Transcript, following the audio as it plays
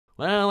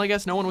Well, I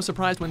guess no one was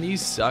surprised when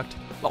these sucked.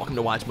 Welcome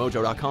to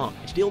WatchMojo.com,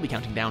 and today we'll be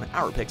counting down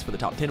our picks for the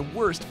top 10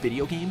 worst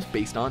video games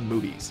based on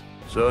movies.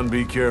 Son,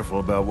 be careful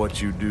about what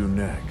you do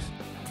next.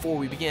 Before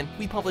we begin,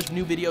 we publish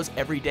new videos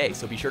every day,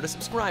 so be sure to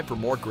subscribe for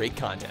more great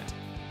content.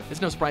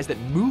 It's no surprise that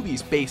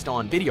movies based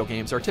on video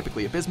games are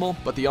typically abysmal,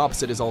 but the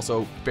opposite is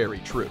also very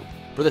true.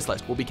 For this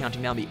list, we'll be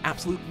counting down the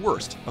absolute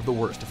worst of the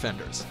worst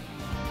offenders.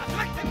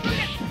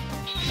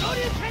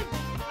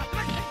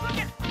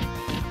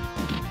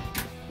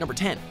 Number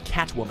 10,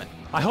 Catwoman.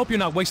 I hope you're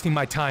not wasting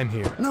my time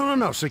here.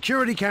 No.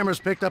 Security cameras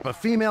picked up a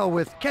female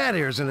with cat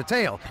ears and a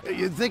tail.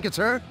 You think it's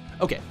her?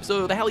 Okay,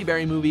 so the Halle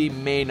Berry movie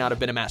may not have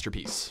been a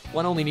masterpiece.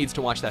 One only needs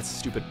to watch that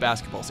stupid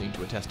basketball scene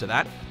to attest to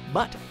that.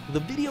 But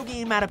the video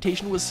game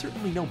adaptation was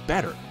certainly no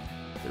better.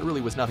 There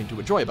really was nothing to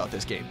enjoy about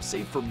this game,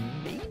 save for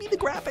maybe the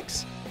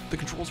graphics. The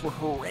controls were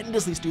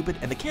horrendously stupid,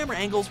 and the camera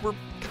angles were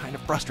kind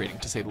of frustrating,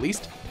 to say the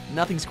least.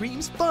 Nothing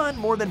screams fun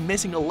more than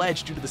missing a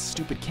ledge due to the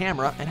stupid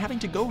camera and having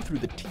to go through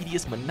the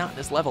tedious,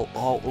 monotonous level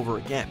all over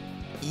again.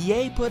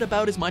 EA put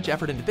about as much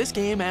effort into this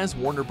game as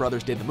Warner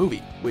Brothers did the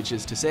movie, which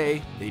is to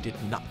say, they did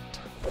not.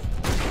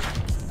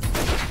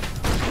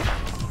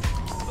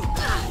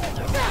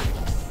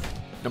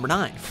 Number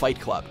 9, Fight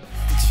Club.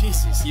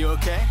 Jesus, you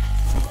okay?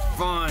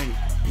 Fine.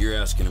 You're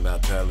asking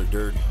about Tyler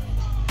Durden?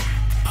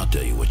 I'll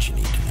tell you what you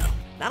need to know.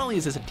 Not only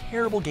is this a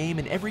terrible game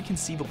in every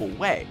conceivable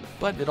way,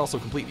 but it also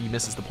completely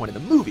misses the point of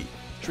the movie,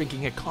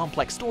 shrinking a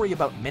complex story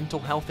about mental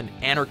health and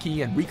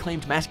anarchy and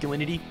reclaimed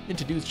masculinity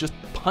into dudes just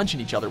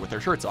punching each other with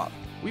their shirts off.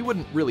 We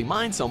wouldn't really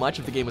mind so much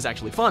if the game was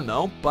actually fun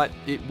though, but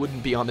it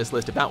wouldn't be on this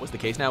list if that was the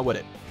case now, would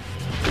it?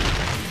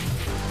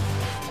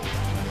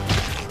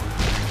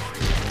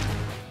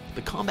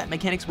 The combat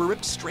mechanics were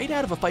ripped straight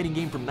out of a fighting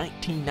game from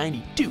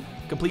 1992,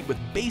 complete with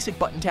basic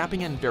button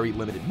tapping and very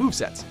limited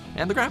movesets.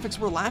 And the graphics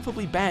were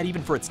laughably bad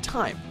even for its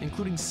time,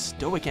 including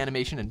stoic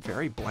animation and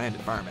very bland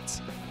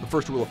environments. The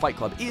first rule of Fight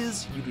Club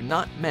is you do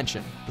not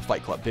mention the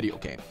Fight Club video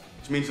game.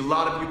 Which means a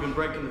lot of you have been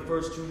breaking the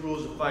first 2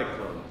 rules of Fight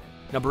Club.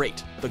 Number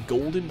 8, the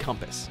Golden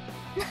Compass.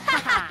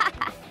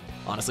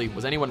 Honestly,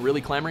 was anyone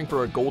really clamoring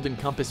for a Golden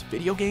Compass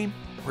video game?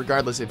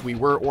 Regardless if we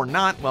were or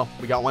not, well,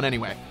 we got one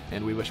anyway,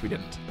 and we wish we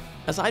didn't.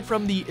 Aside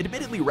from the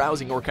admittedly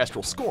rousing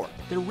orchestral score,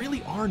 there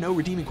really are no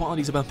redeeming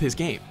qualities about this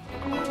game.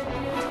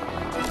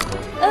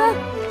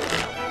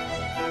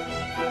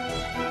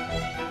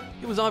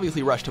 It was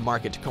obviously rushed to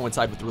market to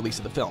coincide with the release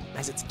of the film,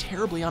 as it's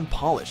terribly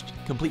unpolished,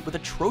 complete with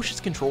atrocious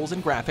controls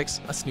and graphics,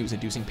 a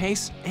snooze-inducing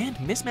pace, and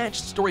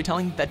mismatched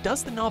storytelling that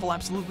does the novel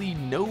absolutely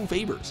no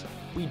favors.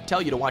 We'd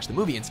tell you to watch the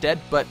movie instead,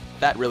 but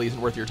that really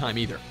isn't worth your time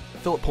either.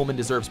 Philip Pullman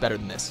deserves better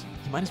than this.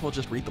 You might as well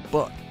just read the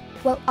book.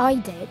 Well, I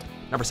did.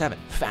 Number 7,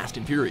 Fast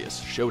and Furious,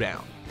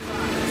 Showdown.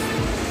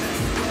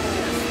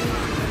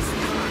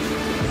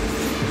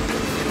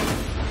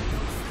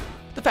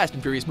 The Fast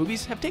and Furious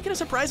movies have taken a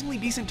surprisingly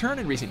decent turn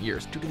in recent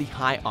years due to the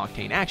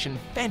high-octane action,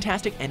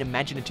 fantastic and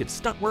imaginative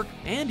stunt work,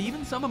 and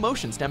even some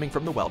emotion stemming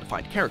from the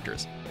well-defined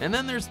characters. And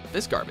then there's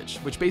this garbage,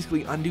 which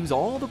basically undoes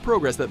all the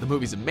progress that the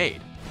movies have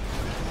made.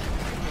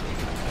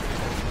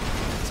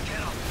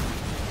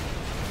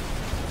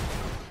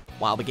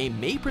 While the game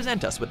may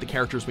present us with the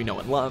characters we know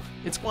and love,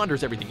 it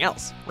squanders everything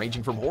else,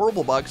 ranging from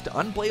horrible bugs to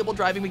unplayable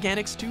driving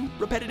mechanics to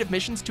repetitive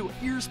missions to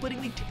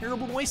ear-splittingly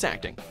terrible voice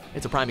acting.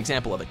 It's a prime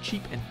example of a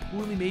cheap and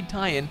poorly made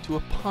tie-in to a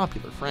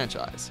popular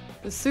franchise.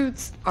 The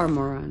suits are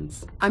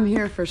morons. I'm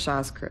here for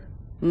Shaw's crew,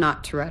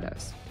 not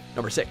Toretto's.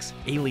 Number 6,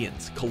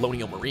 Aliens,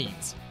 Colonial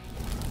Marines.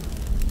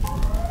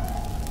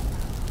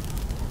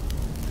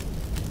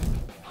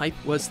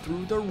 Hype was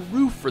through the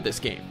roof for this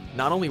game.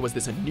 Not only was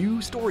this a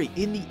new story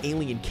in the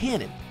Alien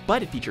canon,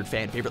 but it featured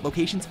fan-favorite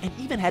locations and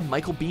even had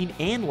Michael Biehn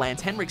and Lance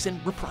Henriksen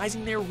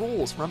reprising their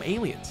roles from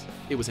Aliens.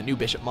 It was a new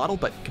Bishop model,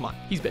 but come on,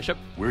 he's Bishop.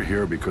 We're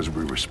here because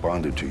we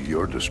responded to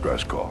your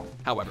distress call.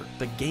 However,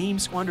 the game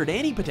squandered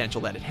any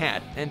potential that it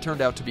had and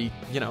turned out to be,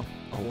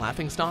 a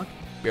laughingstock.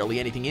 Barely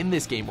anything in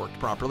this game worked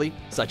properly,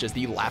 such as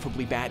the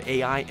laughably bad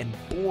AI and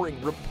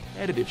boring,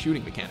 repetitive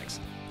shooting mechanics.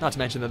 Not to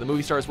mention that the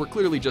movie stars were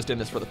clearly just in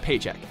this for the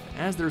paycheck,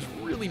 as there's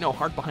really no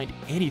heart behind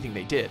anything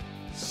they did.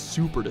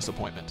 Super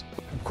disappointment.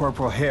 I'm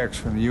Corporal Hicks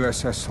from the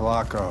USS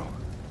Sulaco.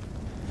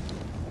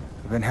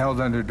 I've been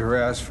held under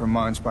duress for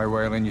months by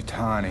Weyland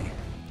Yutani.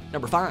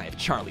 Number 5,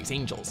 Charlie's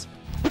Angels.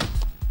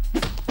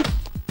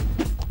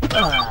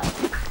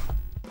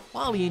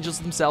 While the angels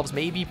themselves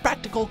may be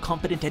practical,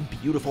 competent, and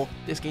beautiful,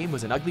 this game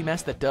was an ugly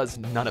mess that does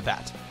none of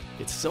that.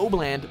 It's so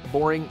bland,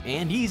 boring,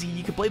 and easy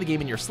you could play the game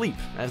in your sleep,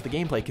 as the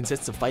gameplay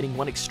consists of fighting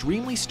one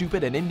extremely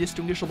stupid and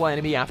indistinguishable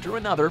enemy after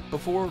another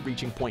before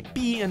reaching point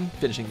B and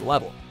finishing the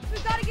level.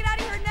 We've got to get out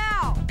of here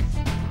now!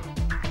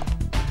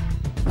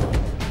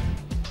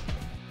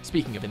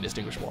 Speaking of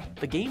indistinguishable,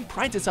 the game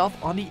prides itself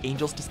on the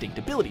angels' distinct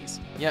abilities,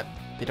 yet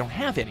they don't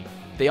have any.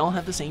 They all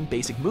have the same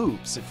basic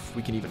moves, if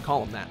we can even call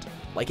them that.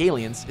 Like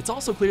Aliens, it's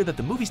also clear that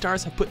the movie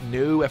stars have put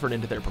no effort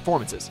into their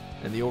performances,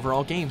 and the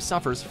overall game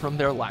suffers from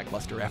their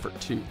lackluster effort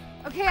too.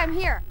 Okay, I'm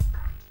here.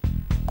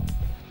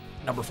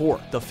 Number 4,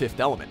 The Fifth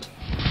Element.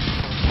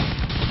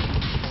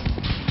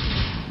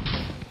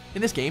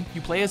 In this game,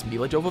 you play as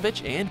Mila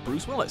Jovovich and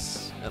Bruce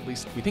Willis. At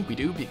least we think we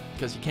do,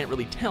 because you can't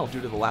really tell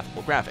due to the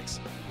laughable graphics.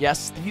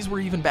 Yes, these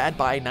were even bad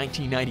by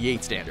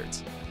 1998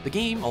 standards. The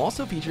game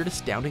also featured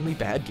astoundingly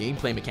bad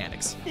gameplay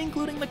mechanics,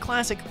 including the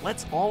classic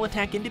let's all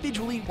attack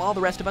individually while the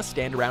rest of us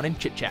stand around and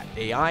chit-chat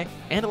AI,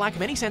 and a lack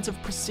of any sense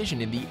of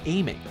precision in the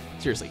aiming.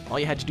 Seriously, all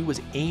you had to do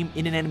was aim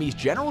in an enemy's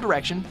general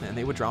direction and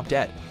they would drop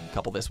dead.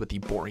 Couple this with the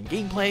boring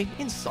gameplay,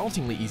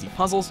 insultingly easy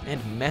puzzles,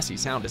 and messy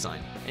sound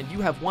design, and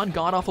you have one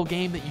god-awful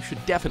game that you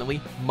should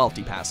definitely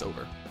multi-pass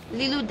over.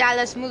 Lilu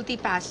Dallas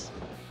Multipass.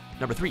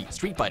 Number 3,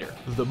 Street Fighter,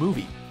 the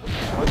movie.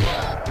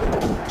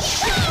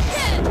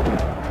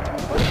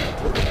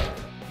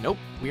 Nope,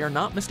 we are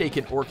not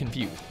mistaken or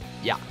confused.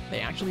 Yeah,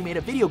 they actually made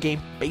a video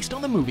game based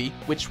on the movie,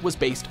 which was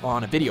based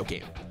on a video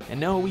game. And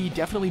no, we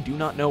definitely do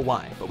not know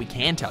why, but we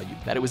can tell you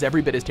that it was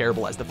every bit as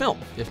terrible as the film,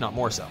 if not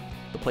more so.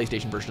 The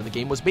PlayStation version of the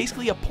game was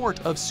basically a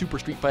port of Super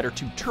Street Fighter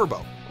 2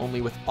 Turbo,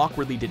 only with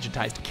awkwardly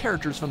digitized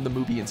characters from the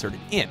movie inserted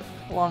in,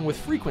 along with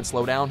frequent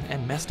slowdown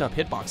and messed up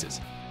hitboxes.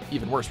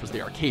 Even worse was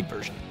the arcade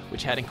version,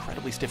 which had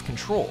incredibly stiff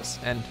controls,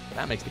 and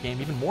that makes the game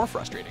even more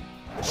frustrating.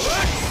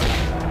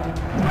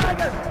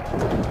 Dragon!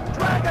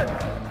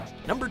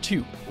 Number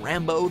 2,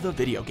 Rambo the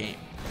video game.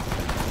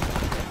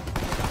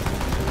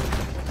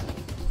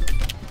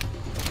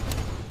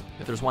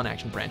 If there's one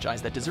action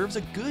franchise that deserves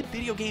a good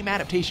video game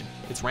adaptation,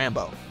 it's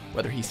Rambo.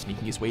 Whether he's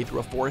sneaking his way through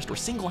a forest or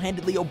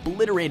single-handedly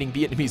obliterating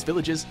Vietnamese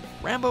villages,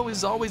 Rambo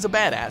is always a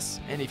badass,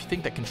 and if you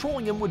think that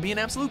controlling him would be an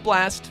absolute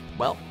blast,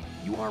 well,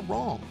 you are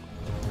wrong.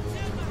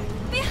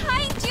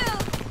 Behind you!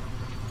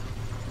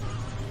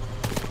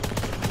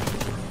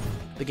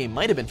 The game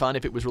might have been fun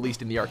if it was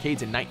released in the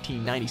arcades in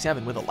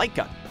 1997 with a light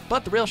gun,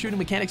 but the rail shooting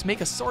mechanics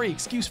make a sorry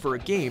excuse for a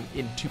game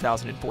in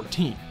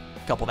 2014.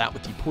 Couple that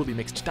with the poorly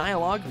mixed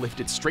dialogue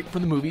lifted straight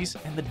from the movies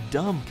and the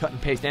dumb cut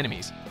and paste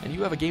enemies, and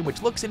you have a game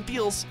which looks and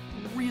feels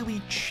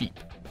really cheap.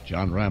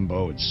 John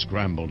Rambo had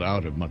scrambled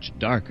out of much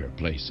darker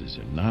places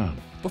and now.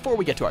 Before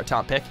we get to our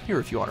top pick, here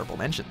are a few honorable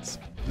mentions.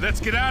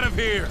 Let's get out of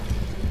here!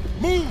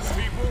 Move,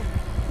 people!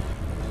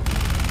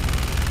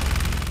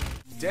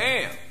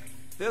 Damn!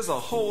 There's a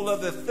whole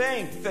other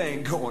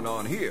thing going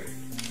on here.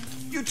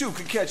 You two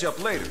can catch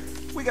up later.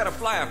 We gotta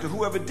fly after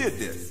whoever did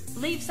this.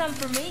 Leave some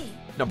for me.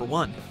 Number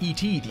 1,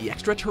 E.T. the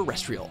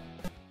Extraterrestrial.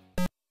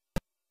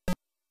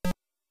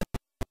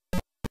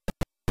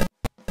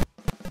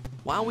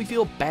 While we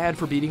feel bad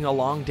for beating a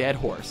long dead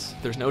horse,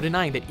 there's no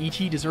denying that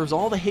E.T. deserves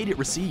all the hate it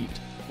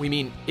received. We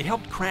mean, it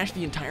helped crash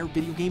the entire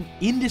video game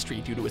industry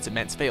due to its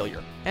immense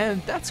failure,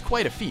 and that's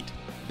quite a feat.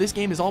 This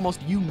game is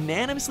almost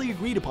unanimously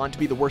agreed upon to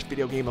be the worst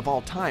video game of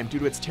all time due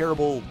to its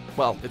terrible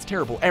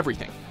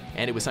everything.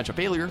 And it was such a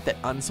failure that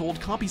unsold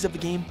copies of the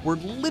game were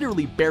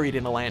literally buried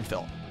in a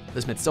landfill.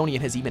 The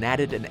Smithsonian has even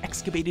added an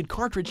excavated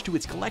cartridge to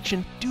its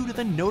collection due to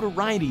the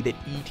notoriety that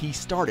E.T.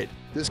 started.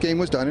 This game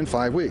was done in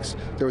 5 weeks.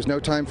 There was no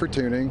time for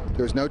tuning,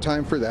 there was no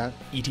time for that.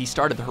 E.T.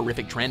 started the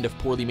horrific trend of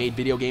poorly made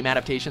video game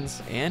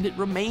adaptations, and it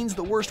remains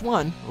the worst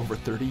one over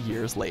 30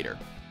 years later.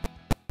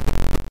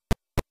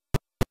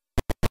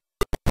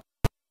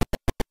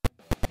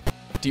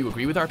 Do you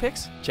agree with our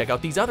picks? Check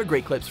out these other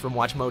great clips from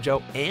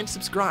WatchMojo and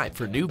subscribe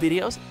for new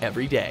videos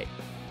every day.